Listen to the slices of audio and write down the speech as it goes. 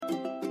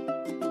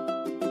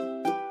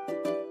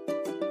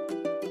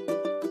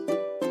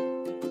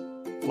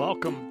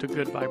Welcome to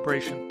Good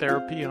Vibration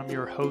Therapy. I'm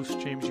your host,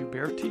 James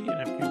Uberti,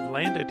 and if you've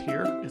landed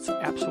here, it's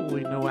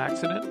absolutely no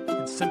accident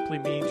and simply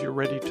means you're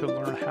ready to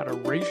learn how to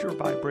raise your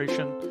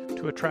vibration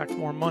to attract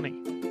more money,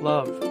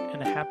 love,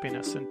 and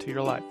happiness into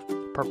your life.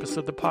 The purpose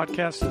of the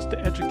podcast is to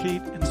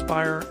educate,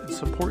 inspire, and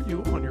support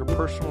you on your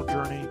personal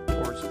journey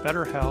towards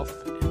better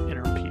health and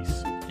inner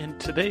peace. In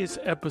today's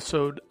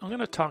episode, I'm going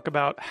to talk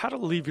about how to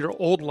leave your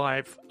old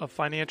life of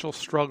financial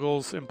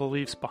struggles and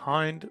beliefs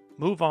behind,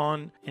 move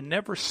on, and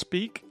never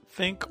speak,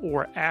 think,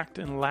 or act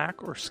in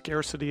lack or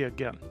scarcity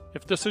again.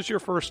 If this is your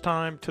first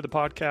time to the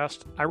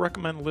podcast, I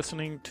recommend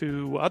listening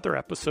to other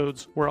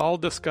episodes where I'll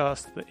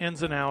discuss the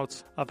ins and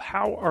outs of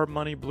how our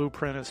money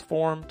blueprint is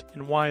formed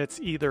and why it's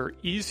either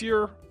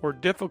easier or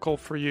difficult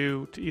for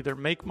you to either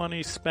make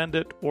money, spend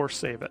it, or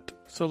save it.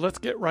 So let's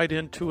get right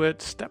into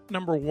it. Step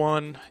number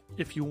one,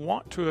 if you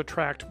want to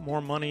attract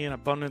more money and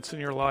abundance in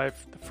your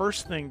life, the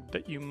first thing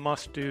that you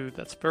must do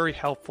that's very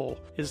helpful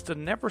is to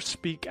never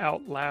speak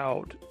out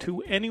loud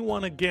to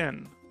anyone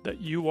again that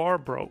you are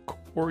broke,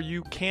 or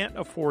you can't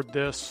afford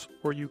this,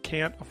 or you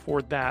can't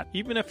afford that,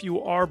 even if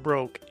you are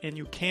broke and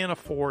you can't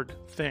afford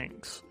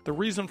things. The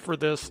reason for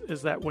this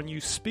is that when you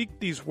speak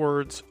these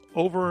words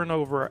over and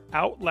over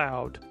out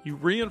loud, you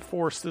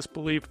reinforce this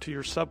belief to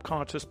your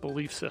subconscious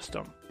belief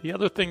system. The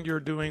other thing you're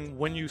doing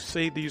when you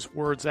say these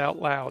words out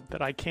loud,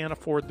 that I can't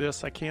afford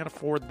this, I can't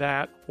afford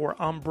that, or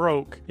I'm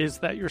broke, is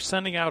that you're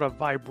sending out a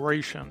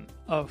vibration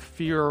of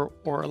fear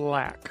or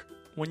lack.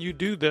 When you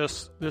do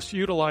this, this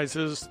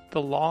utilizes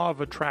the law of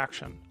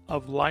attraction,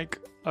 of like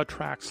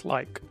attracts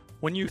like.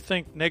 When you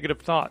think negative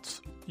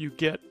thoughts, you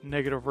get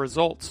negative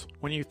results.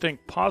 When you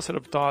think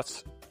positive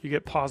thoughts, you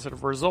get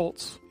positive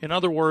results. In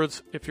other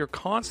words, if you're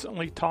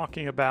constantly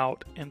talking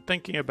about and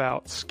thinking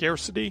about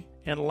scarcity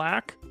and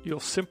lack, you'll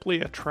simply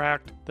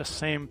attract the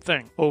same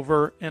thing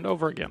over and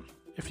over again.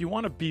 If you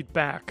want to beat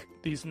back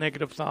these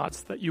negative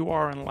thoughts that you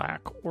are in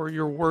lack, or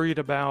you're worried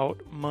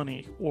about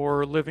money,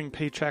 or living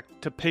paycheck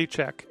to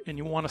paycheck, and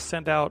you want to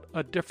send out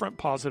a different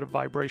positive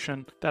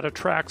vibration that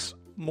attracts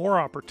more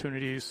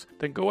opportunities,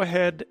 then go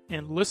ahead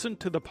and listen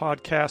to the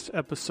podcast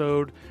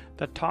episode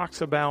that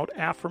talks about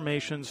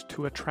affirmations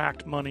to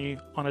attract money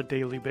on a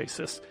daily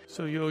basis.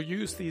 So you'll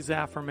use these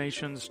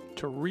affirmations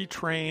to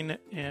retrain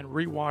and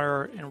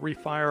rewire and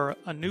refire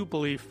a new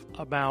belief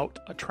about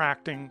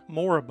attracting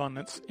more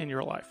abundance in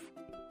your life.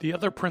 The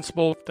other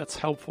principle that's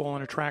helpful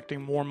in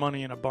attracting more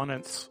money and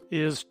abundance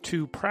is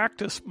to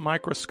practice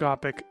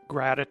microscopic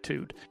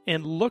gratitude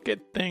and look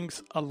at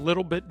things a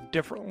little bit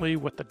differently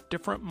with a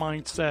different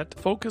mindset,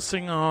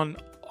 focusing on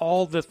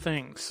all the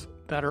things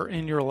that are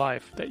in your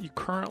life that you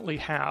currently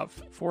have.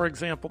 For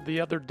example,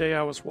 the other day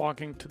I was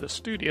walking to the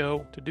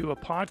studio to do a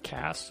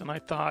podcast and I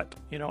thought,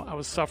 I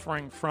was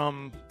suffering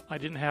from I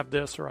didn't have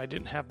this or I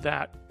didn't have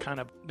that kind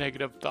of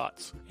negative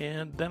thoughts.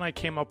 And then I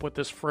came up with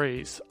this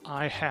phrase,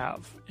 I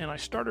have. And I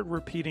started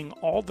repeating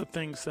all the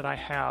things that I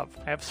have.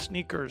 I have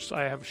sneakers,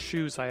 I have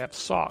shoes, I have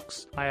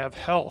socks, I have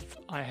health,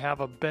 I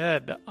have a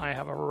bed, I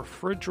have a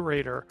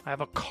refrigerator, I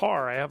have a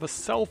car, I have a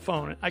cell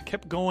phone. I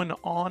kept going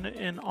on.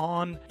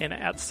 And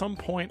at some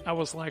point I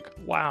was like,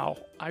 wow,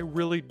 I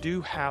really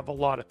do have a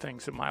lot of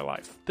things in my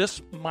life.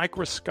 This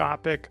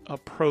microscopic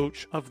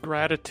approach of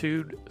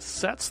gratitude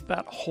sets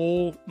that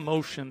whole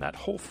motion, that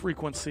whole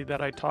frequency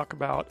that I talk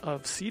about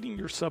of seeding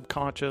your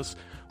subconscious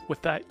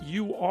with that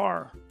you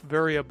are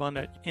very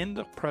abundant in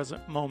the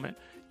present moment.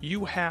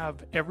 You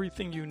have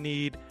everything you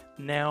need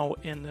now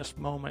in this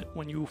moment.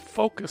 When you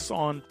focus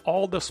on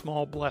all the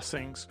small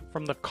blessings,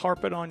 from the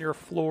carpet on your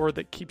floor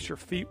that keeps your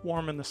feet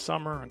warm in the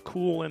summer and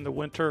cool in the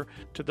winter,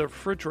 to the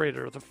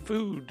refrigerator, the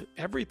food,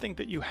 everything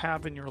that you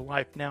have in your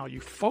life now,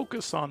 you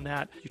focus on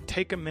that. You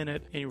take a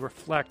minute and you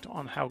reflect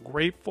on how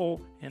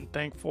grateful and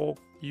thankful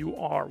you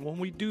are. When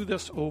we do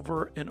this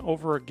over and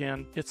over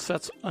again, it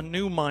sets a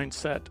new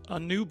mindset, a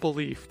new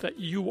belief that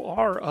you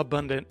are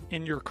abundant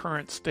in your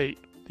current state.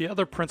 The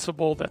other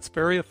principle that's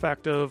very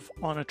effective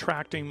on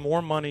attracting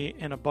more money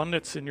and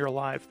abundance in your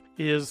life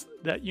is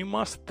that you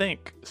must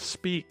think,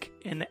 speak,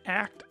 and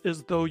act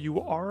as though you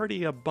are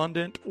already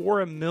abundant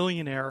or a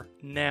millionaire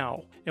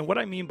now. And what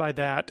I mean by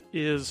that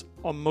is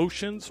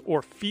emotions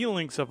or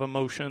feelings of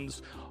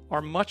emotions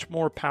are much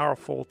more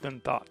powerful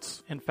than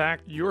thoughts. In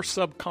fact, your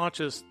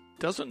subconscious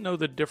doesn't know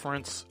the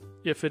difference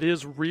if it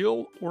is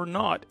real or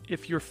not,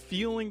 if you're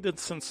feeling the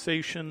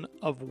sensation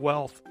of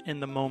wealth in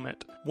the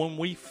moment. When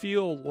we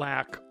feel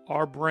lack,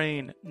 our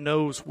brain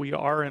knows we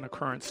are in a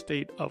current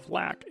state of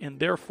lack, and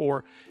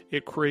therefore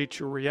it creates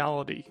your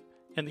reality.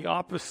 And the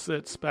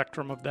opposite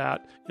spectrum of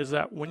that is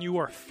that when you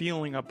are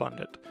feeling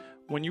abundant,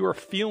 when you are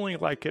feeling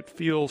like it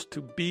feels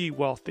to be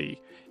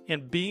wealthy,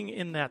 and being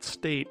in that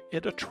state,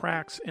 it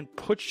attracts and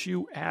puts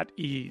you at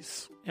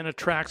ease and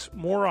attracts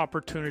more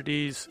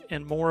opportunities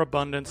and more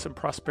abundance and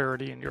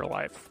prosperity in your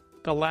life.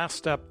 The last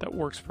step that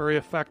works very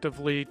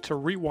effectively to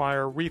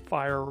rewire,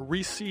 refire,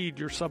 reseed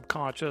your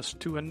subconscious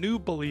to a new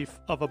belief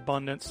of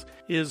abundance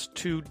is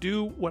to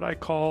do what I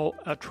call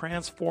a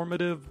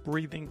transformative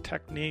breathing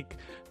technique,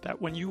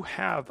 that when you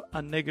have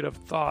a negative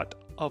thought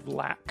of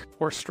lack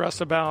or stress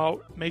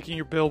about making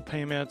your bill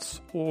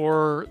payments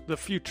or the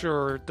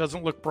future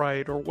doesn't look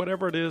bright or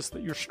whatever it is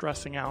that you're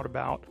stressing out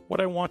about,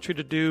 what I want you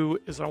to do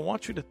is I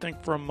want you to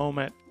think for a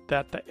moment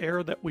that the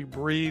air that we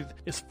breathe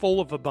is full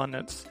of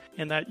abundance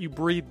and that you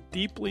breathe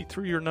deeply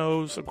through your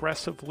nose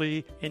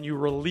aggressively and you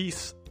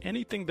release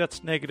anything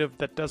that's negative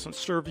that doesn't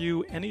serve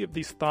you, any of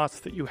these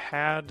thoughts that you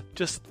had,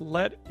 just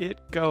let it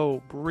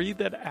go.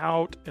 Breathe it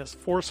out as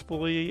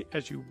forcefully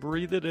as you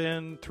breathe it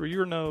in through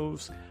your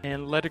nose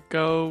and let it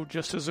go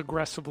just as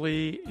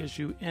aggressively as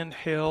you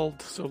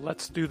inhaled. So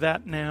let's do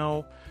that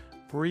now.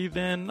 Breathe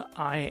in,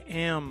 I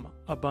am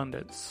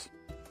abundance.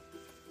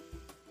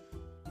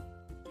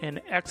 And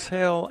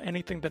exhale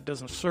anything that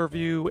doesn't serve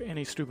you,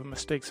 any stupid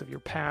mistakes of your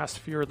past,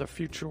 fear of the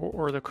future,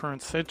 or the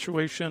current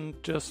situation.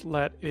 Just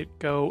let it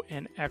go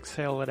and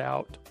exhale it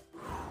out.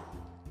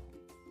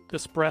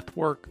 This breath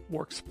work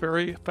works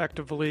very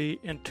effectively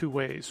in two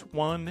ways.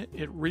 One,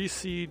 it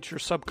reseeds your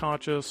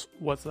subconscious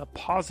with a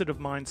positive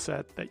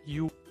mindset that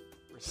you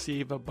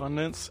receive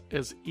abundance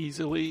as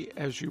easily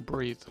as you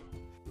breathe.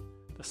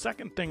 The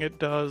second thing it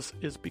does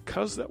is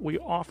because that we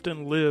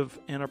often live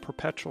in a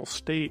perpetual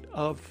state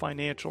of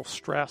financial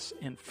stress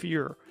and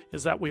fear,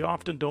 is that we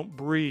often don't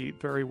breathe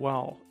very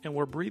well and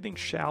we're breathing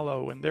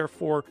shallow, and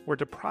therefore we're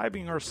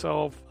depriving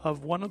ourselves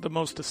of one of the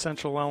most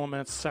essential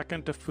elements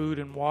second to food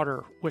and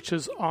water, which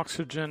is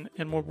oxygen.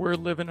 And when we're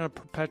living in a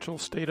perpetual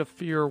state of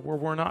fear where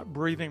we're not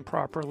breathing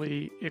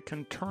properly, it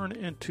can turn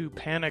into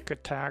panic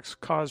attacks,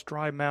 cause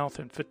dry mouth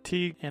and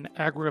fatigue, and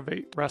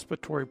aggravate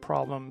respiratory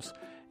problems,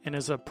 and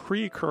is a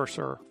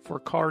precursor for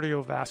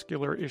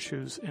cardiovascular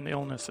issues and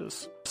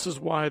illnesses. This is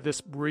why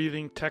this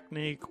breathing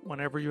technique,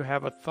 whenever you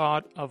have a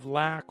thought of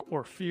lack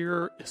or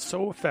fear, is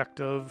so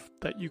effective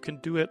that you can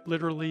do it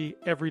literally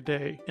every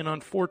day. And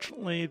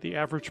unfortunately, the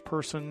average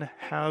person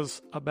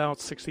has about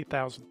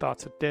 60,000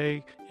 thoughts a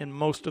day, and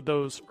most of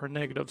those are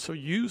negative. So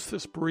use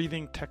this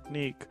breathing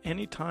technique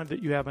anytime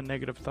that you have a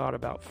negative thought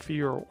about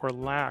fear or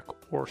lack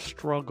or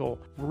struggle.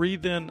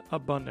 Breathe in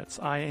abundance.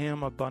 I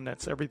am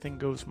abundance. Everything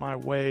goes my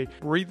way.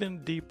 Breathe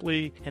in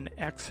deeply and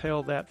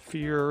exhale that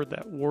fear,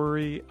 that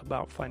worry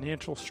about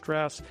financial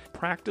stress.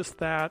 Practice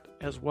that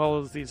as well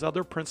as these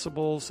other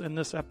principles in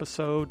this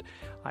episode.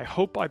 I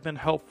hope I've been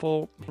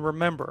helpful.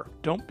 Remember,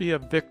 don't be a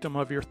victim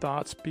of your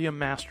thoughts, be a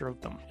master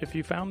of them. If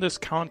you found this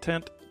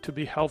content to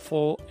be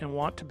helpful and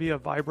want to be a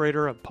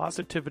vibrator of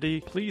positivity,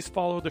 please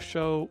follow the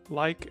show,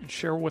 like, and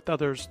share with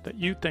others that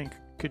you think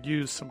could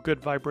use some good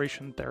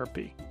vibration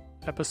therapy.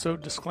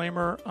 Episode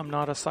disclaimer: I'm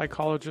not a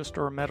psychologist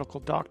or a medical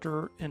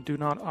doctor and do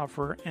not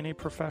offer any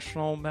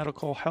professional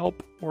medical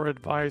help or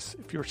advice.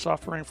 If you're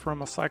suffering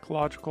from a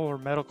psychological or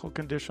medical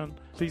condition,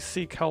 please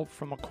seek help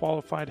from a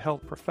qualified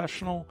health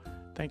professional.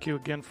 Thank you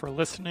again for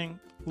listening.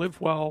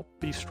 Live well,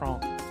 be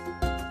strong.